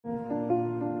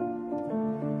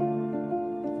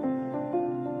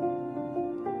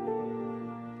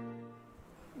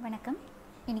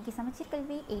Samacheer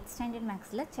Kalvi 8th standard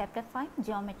maths chapter 5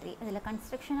 geometry adula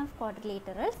construction of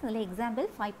quadrilaterals adula example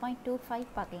 5.25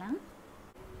 paakalam.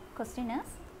 Question is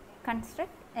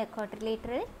construct a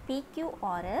quadrilateral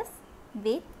PQRS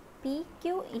with PQ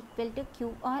equal to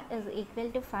QR is equal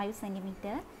to 5 cm,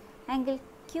 angle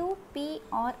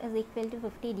QPR is equal to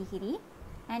 50 degree,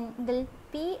 angle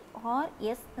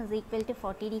PRS is equal to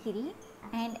 40 degree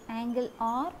and angle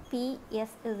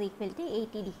RPS is equal to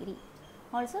 80 degree.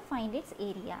 Also find its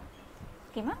area.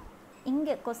 Okay ma,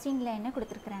 inga question la enna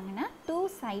kuduthirukkranga 2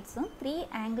 sides um 3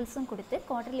 angles um kuduthu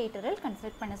quadrilateral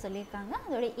construct panna sollirukanga,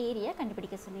 adoda area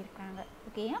kandupidikka sollirukanga.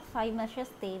 Okay ya, 5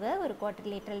 measures theva oru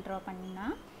quadrilateral draw panna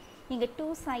inga 2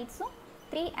 sides um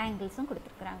 3 angles um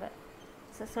kuduthirukkranga.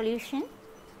 So solution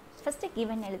first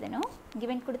given எழுதணும்.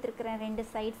 given கொடுத்திருக்கிற ரெண்டு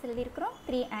sides எழுதியிருக்கிறோம்,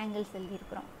 3 angles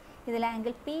எழுதியிருக்கிறோம். இதில்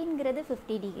angle P ங்கிறது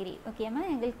 50 degree. ஓகேமா,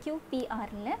 angle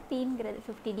QPRல P ங்கிறது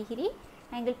 50 degree,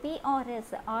 angle PRS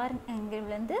R angle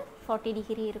வந்து 40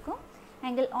 degree இருக்கும்,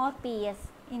 angle RPS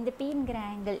இந்த P ங்கிற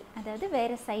angle அதாவது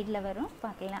வேறு சைடில் வரும்,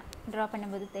 பார்க்கலாம் ட்ரா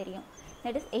பண்ணும்போது தெரியும்,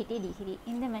 that is 80 டிகிரி.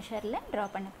 இந்த மெஷரில் ட்ரா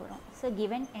பண்ண போகிறோம். ஸோ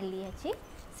given எழுதியாச்சு.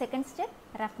 Second step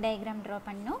rough diagram draw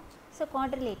பண்ணணும். ஸோ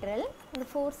குவாட்ரிலேட்டரல் இது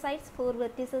 4 sides 4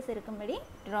 vertices இருக்கும்படி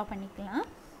ட்ரா பண்ணிக்கலாம்.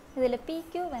 இதில்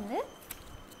PQ வந்து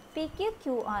PQ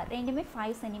QR ரெண்டுமே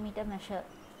 5 cm measure.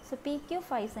 So PQ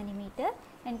 5 cm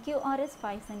and QR is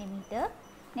 5 cm.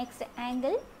 Next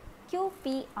angle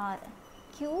QPR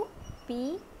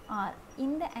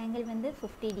இந்த angle வந்து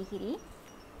 50 degree.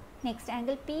 Next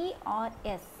angle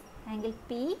PRS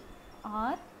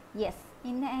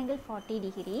இந்த angle 40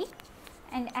 degree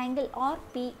and angle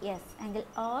RPS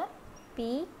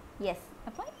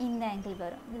அப்போ இந்த angle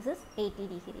வரும், this is 80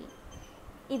 degree.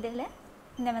 இதில்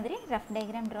இந்த மாதிரி ரஃப்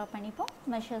டயக்ராம் ட்ரா பண்ணிப்போம்,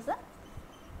 மெஷர்ஸை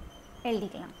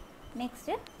எழுதிக்கலாம்.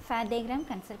 நெக்ஸ்ட்டு ஃபேர் டயக்ராம்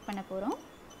கன்ஸ்ட்ரக்ட் பண்ண போகிறோம்.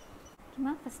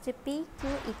 ஓகேமா, first PQ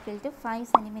equal to 5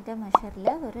 cm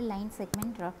மெஷரில் ஒரு லைன்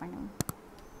செக்மெண்ட் ட்ரா பண்ணுவோம்.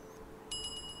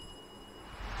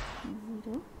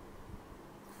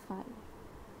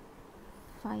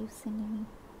 5 cm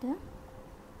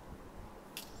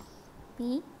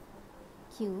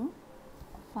PQ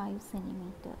 5 cm.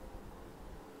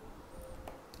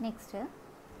 Next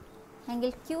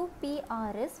angle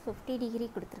QPR is 50 degree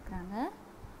கொடுத்துருக்குறாங்க.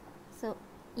 ஸோ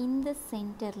இந்த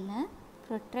சென்டரில்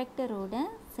ப்ரொட்ராக்டரோட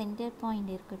சென்டர்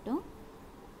பாயிண்ட் இருக்கட்டும்,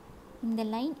 இந்த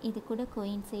லைன் இது கூட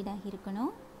கோயின்சைட்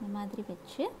ஆகியிருக்கணும். இந்த மாதிரி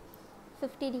வச்சு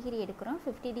 50 டிகிரி எடுக்கிறோம்.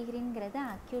 50 டிகிரிங்கிறது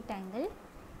அக்யூட் ஆங்கிள்.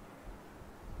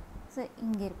 ஸோ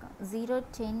இங்கே இருக்கும் 0,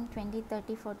 10, 20,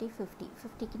 30, 40, 50.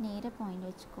 50க்கு நேராக பாயிண்ட்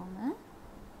வச்சுக்கோங்க.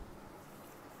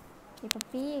 இப்போ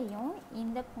Pயையும்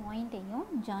இந்த பாயிண்ட்டையும்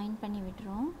ஜாயின் பண்ணி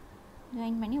விட்டுறோம்.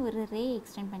 ஜாயின் பண்ணி ஒரு ரே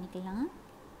எக்ஸ்டெண்ட் பண்ணிக்கலாம்.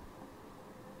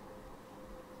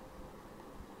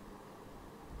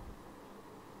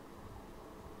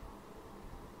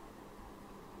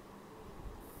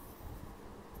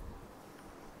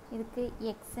 இதுக்கு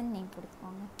எக்ஸ்ன்னு நேம்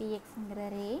கொடுத்துக்கோங்க, PXங்கிற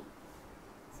ரே.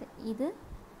 ஸோ இது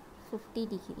 50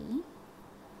 டிகிரி.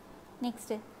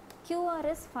 நெக்ஸ்ட்டு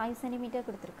QRS 5 cm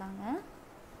கொடுத்துருக்காங்க.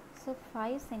 ஸோ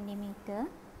 5 cm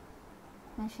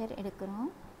மெஷர்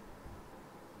எடுக்கிறோம்.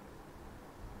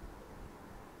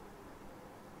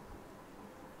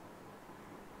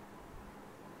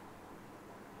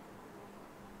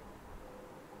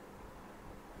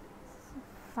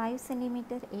 ஃபைவ்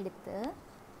சென்டிமீட்டர் எடுத்து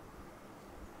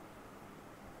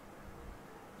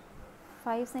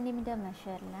 5 cm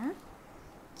மெஷரில்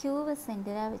க்யூவை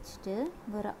சென்டராக வச்சுட்டு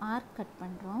ஒரு ஆர்க் கட்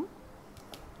பண்ணுறோம்.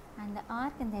 அந்த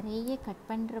ஆர்க் இந்த ரேயை கட்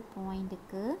பண்ணுற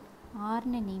பாயிண்ட்டுக்கு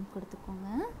ஆர்னு நேம் கொடுத்துக்கோங்க.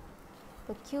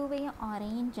 இப்போ க்யூவையும்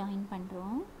ஆரையும் ஜாயின்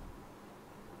பண்ணுறோம்.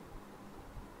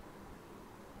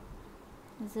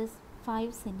 This is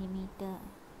 5 cm.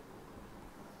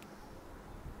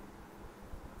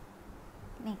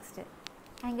 Next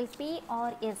angle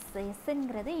PRS,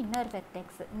 எஸ்ங்கிறது இன்னொரு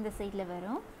வெர்டெக்ஸ் இந்த சைடில்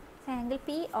வரும். ஸோ ஆங்கிள்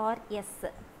PRS,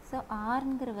 ஸோ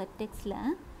ஆர்ங்கிற வெர்டெக்ஸில்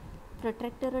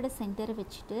ப்ரொட்ராக்டரோட சென்டரை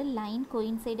வச்சுட்டு லைன்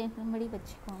கோயின்சைட் இருக்கும்படி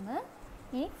வச்சுக்கோங்க.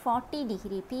 40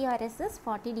 டிகிரி, PRS is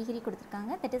 40 டிகிரி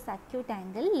கொடுத்துருக்காங்க, that is acute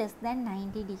angle less than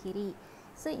 90 degree.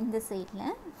 So இந்த சைடில்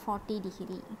 40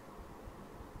 டிகிரி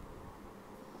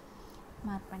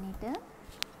மார்க் பண்ணிவிட்டு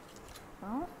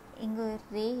அப்புறம் இங்கே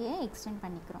ரேயை எக்ஸ்டெண்ட்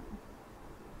பண்ணிக்கிறோம்.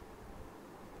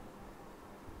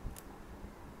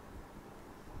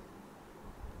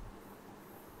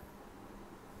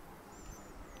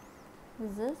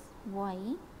 This is Y.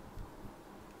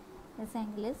 This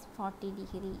angle is 40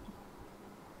 degree.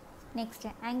 Next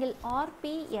angle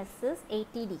RPS is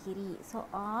 80 degree. So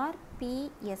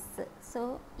RPS. So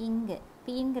இங்கே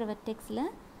Pங்கிற வெர்டெக்ஸில்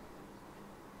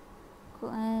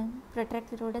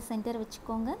ப்ரொட்ராக்டரோட சென்டர்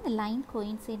வச்சுக்கோங்க. இந்த லைன்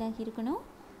கோயின்சைடாக இருக்கணும்.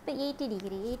 இப்போ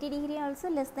 80 degree also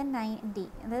less than 90,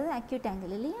 அதாவது acute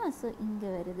angle இல்லையா. ஸோ இங்கே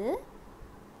வருது,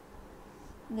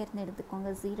 இங்கேருந்து எடுத்துக்கோங்க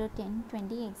 0, 10,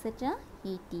 20 எக்ஸெட்ரா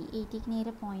 80க்கு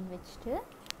நேராக பாயிண்ட் வச்சுட்டு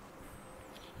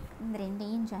இந்த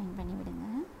ரெண்டையும் ஜாயின் பண்ணி விடுங்க.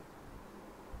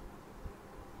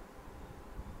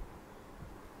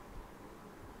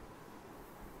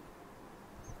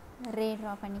 ரே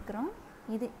ட்ரா பண்ணிக்கிறோம்.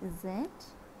 இது Z.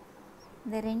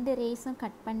 இந்த ரெண்டு ரேஸும்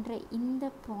கட் பண்ணுற இந்த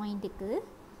பாயிண்ட்டுக்கு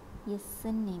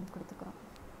எஸ்ன்னு name கொடுத்துக்கிறோம்.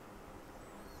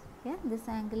 Okay, this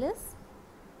angle is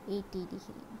 80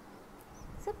 degree.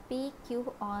 So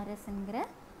PQRSங்கிற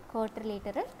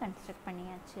quadrilateral construct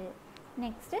பண்ணியாச்சு.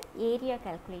 நெக்ஸ்ட்டு ஏரியா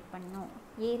கால்குலேட் பண்ணணும்.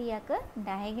 ஏரியாவுக்கு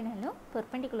டயகனலும்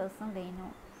பெர்பெண்டிகுலர்ஸும்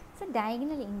வேணும். ஸோ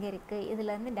டயகனல் இங்கே இருக்குது,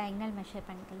 இதிலேருந்து டயகனல் மெஷர்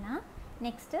பண்ணிக்கலாம்.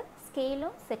 நெக்ஸ்ட்டு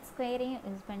ஸ்கேலும் செட் ஸ்கொயரையும்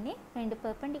யூஸ் பண்ணி ரெண்டு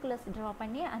பெர்பெண்டிகுலர்ஸ் ட்ரா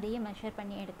பண்ணி அதையும் மெஷர்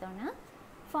பண்ணி எடுத்தோன்னா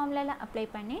ஃபார்முலாவில் அப்ளை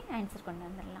பண்ணி ஆன்சர் கொண்டு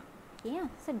வந்துடலாம். ஓகேயா.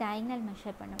 ஸோ டயகனல்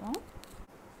மெஷர் பண்ணுவோம்.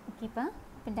 ஓகேப்பா.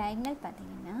 இப்போ டயகனல்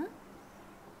பார்த்தீங்கன்னா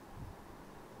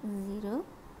 0,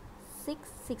 6,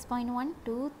 6.1,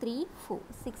 2, 3, 4,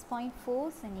 6.4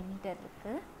 சென்டிமீட்டர்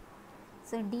இருக்குது.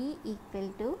 So D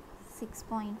equal to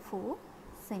 6.4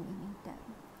 centimetre.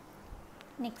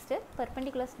 Next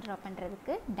பெர்பெண்டிகுலர்ஸ் draw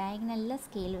பண்ணுறதுக்கு டயகனலில்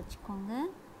ஸ்கேல் வச்சுக்கோங்க.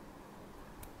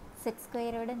 செட்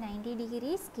ஸ்கொயரோட 90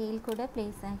 degree ஸ்கேல் கூட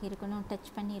ப்ளேஸ் ஆகியிருக்கணும்,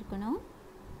 டச் பண்ணியிருக்கணும்.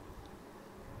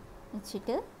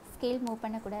 வச்சுட்டு ஸ்கேல் மூவ்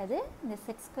பண்ணக்கூடாது, இந்த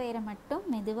செட் ஸ்கொயரை மட்டும்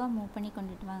மெதுவாக மூவ் பண்ணி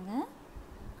கொண்டுட்டு வாங்க.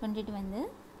 கொண்டுட்டு வந்து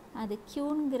அது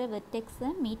க்யூங்கிற வெர்டெக்ஸை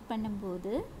மீட்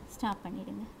பண்ணும்போது ஸ்டாப்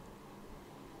பண்ணிவிடுங்க.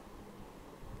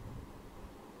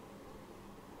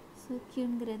 ஸோ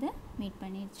க்யூங்கிறத மீட்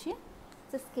பண்ணிடுச்சு.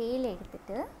 ஸோ ஸ்கேல்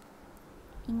எடுத்துகிட்டு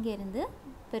இங்கேருந்து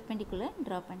பெர்பெண்டிகுலர்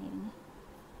ட்ரா பண்ணிடுங்க.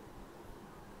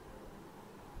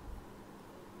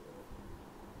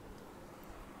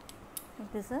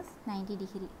 திஸ் இஸ் 90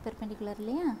 degree பெர்பெண்டிகுலர்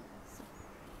இல்லையா.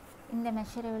 இந்த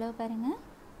மெஷர் எவ்வளோ பாருங்கள்.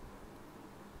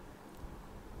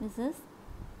 This is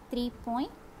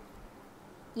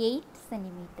 3.8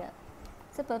 centimetre.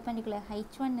 So perpendicular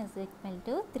H1 is equal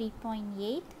to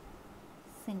 3.8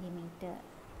 centimetre.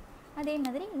 அதே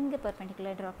மாதிரி இங்கே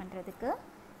பெர்பெண்டிகுலர் ட்ரா பண்ணுறதுக்கு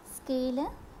ஸ்கேலை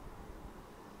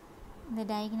இந்த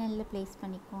டயகனலில் ப்ளேஸ்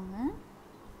பண்ணிக்கோங்க.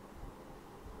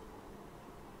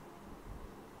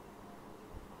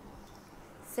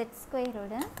 செட்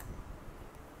ஸ்கொயரோட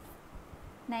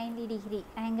 90 degree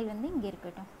ஆங்கிள் வந்து இங்கே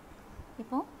இருக்கட்டும்.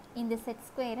 இப்போது இந்த செட்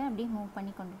ஸ்கொயரை அப்படியே மூவ்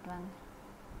பண்ணி கொண்டுட்டு வாங்க.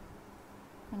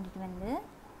 கொண்டுட்டு வந்து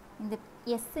இந்த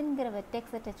எஸ்ஸுங்கிற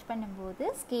வெர்டெக்ஸை டச் பண்ணும்போது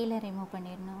ஸ்கேலை ரிமூவ்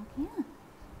பண்ணிடணும். ஓகேயா.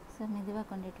 ஸோ மெதுவாக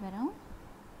கொண்டுட்டு வரோம்.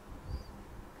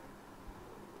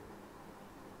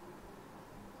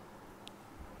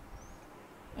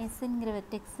 எஸ்ஸுங்கிற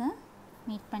வெர்டெக்ஸை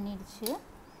மீட் பண்ணிடுச்சு.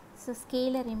 ஸோ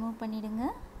ஸ்கேலை ரிமூவ் பண்ணிவிடுங்க.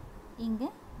 இங்கே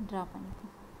ட்ரா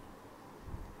பண்ணிப்போம்.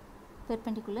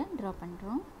 பெர்பெண்டிகுலர் ட்ரா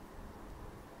பண்ணுறோம்.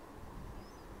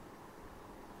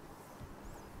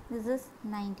 This is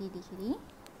 90 degree.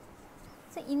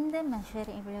 ஸோ இந்த மெஷர்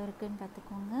எவ்வளோ இருக்குதுன்னு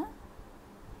பார்த்துக்கோங்க.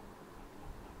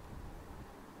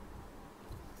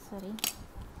 சாரி,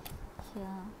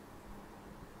 here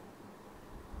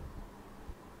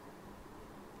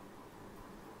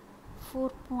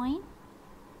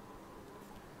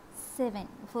 4.7,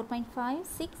 4.5,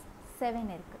 6, 7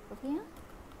 இருக்குது. ஓகேயா.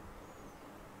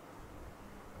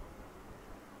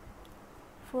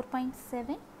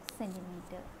 4.7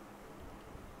 சென்டிமீட்டர்.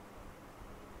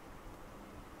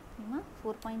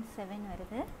 4.7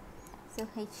 வருது. So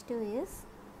H2 is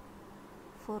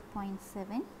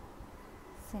 4.7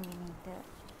 centimetre.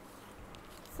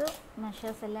 So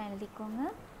measures எல்லாம் எழுதிக்கோங்க.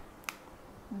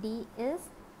 D is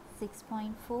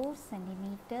 6.4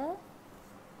 centimeter.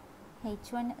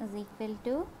 H1 is equal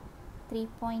to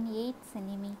 3.8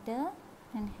 centimeter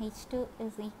and H2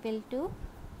 is equal to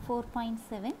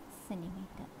 4.7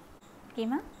 centimeter.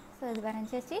 ஓகேம்மா. ஸோ இது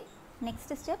வரைஞ்சாச்சு.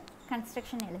 நெக்ஸ்ட் ஸ்டெப்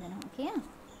கன்ஸ்ட்ரக்ஷன் எழுதணும். ஓகேயா.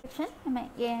 நம்ம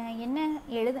என்ன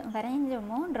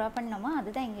வரைஞ்சோமோ ட்ரா பண்ணோமோ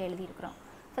அதுதான் இங்கே எழுதியிருக்கிறோம்.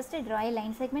 First draw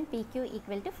line segment PQ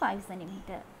equal to 5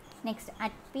 centimetre. Next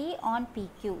at P on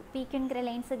PQ, PQங்கிற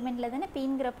line செக்மெண்ட்டில் தானே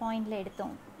Pங்கிற பாயிண்டில்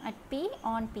எடுத்தோம். At P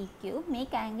on PQ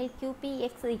make angle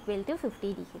QPX equal to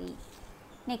 50 degree.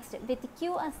 Next with Q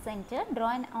as center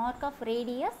draw an arc of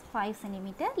radius 5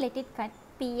 centimeter. Let it cut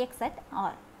PX at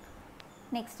R.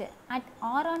 Next at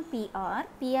R on PR,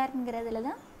 PRங்கிறதுல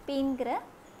தான் Pங்கிற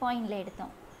பாயிண்டில்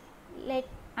எடுத்தோம். Let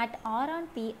at R on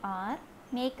PR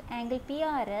make angle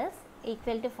PRS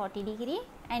equal to 40 degree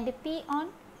and P on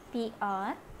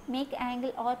PR make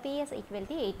angle RPS equal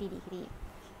to 80 degree.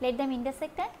 Let them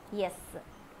intersect at S.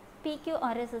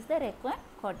 PQRS is the required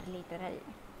quadrilateral.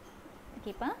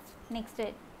 Okay pa. Next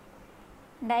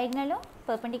diagonal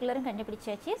perpendicular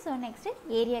கண்டுபிடிச்சாச்சு. So next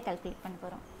area calculate பண்ண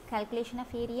போறோம். calculation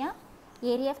of area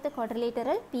of the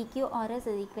quadrilateral PQRS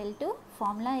is equal to,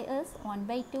 formula is 1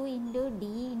 by 2 into D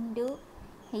into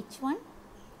H1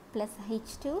 plus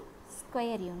H2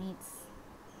 square units,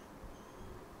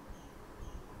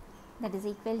 that is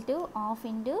equal to half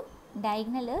into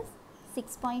diagonal is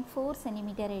 6.4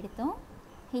 centimeter எடுத்தோம்,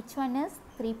 H1 is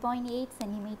 3.8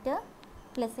 centimeter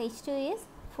plus H2 is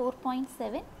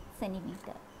 4.7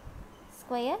 centimeter,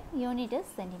 square unit is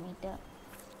centimeter,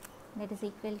 that is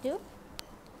equal to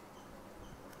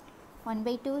 1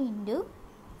 by 2 into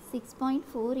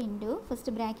 6.4 into, first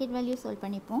bracket value solve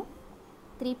பண்ணிப்போம்,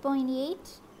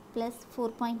 3.8 plus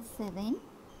 4.7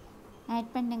 add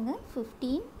பண்ணுங்க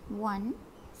 15 1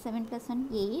 7 plus 1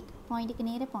 8 பாயிண்ட்டுக்கு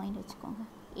நேர point வச்சுக்கோங்க,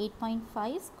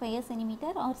 8.5 square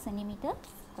centimeter or centimeter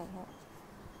square,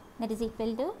 that is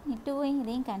equal to 2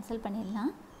 இதையும் cancel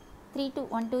பண்ணிடலாம், 3 2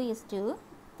 1 2 is 2,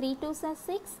 3 2s are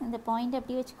 6, இந்த point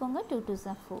அப்படி வச்சுக்கோங்க, 2 2s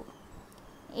are 4,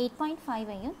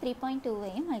 8.5ஐயும்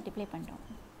 3.2ஐயும் மல்டிப்ளை பண்ணுறோம்,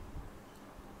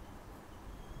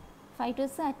 5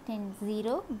 2s are 10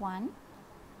 0 1,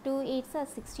 2 8s are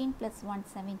 16 plus 1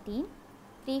 17,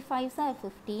 3 5s are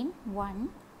 15 1,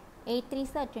 8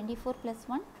 3s are 24 plus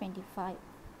 1 25,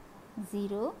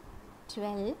 0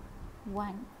 12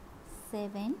 1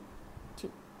 7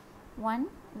 2 1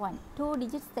 1, 2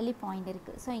 digits தள்ளி பாயிண்ட்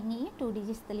இருக்குது, ஸோ இங்கேயும் 2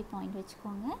 digits தள்ளி பாயிண்ட்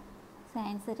வச்சுக்கோங்க, so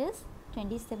answer is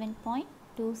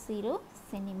 27.20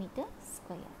 centimeter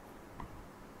square.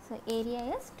 So area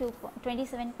is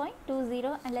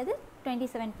 27.20 அல்லது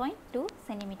 27.2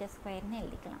 centimeter square னு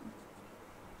எழுதிக்கலாம்.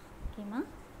 ஓகேமா,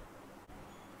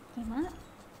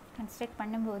 கன்ஸ்ட்ரக்ட்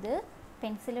பண்ணும்போது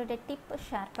பென்சிலோட டிப்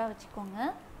ஷார்ப்பாக வச்சுக்கோங்க,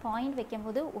 பாயிண்ட்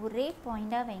வைக்கும்போது ஒரே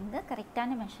பாயிண்டாக வைங்க,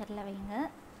 கரெக்டான மெஷரில் வைங்க,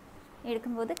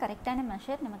 எடுக்கும்போது கரெக்டான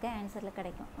மெஷர் நமக்கு ஆன்சரில்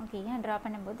கிடைக்கும். ஓகேயா, ட்ரா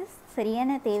பண்ணும்போது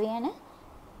சரியான தேவையான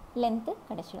லென்த்து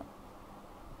கிடச்சிடும்.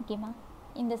 ஓகேம்மா,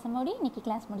 இந்த சம்மோடி இன்றைக்கி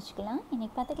கிளாஸ் முடிச்சுக்கலாம்.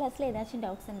 இன்றைக்கி பார்த்த கிளாஸில் ஏதாச்சும்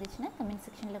டவுட்ஸ் இருந்துச்சுன்னா கமெண்ட்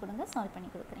செக்ஷனில் கொடுங்க, சால்வ் பண்ணி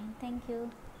கொடுக்குறேன். தேங்க்யூ.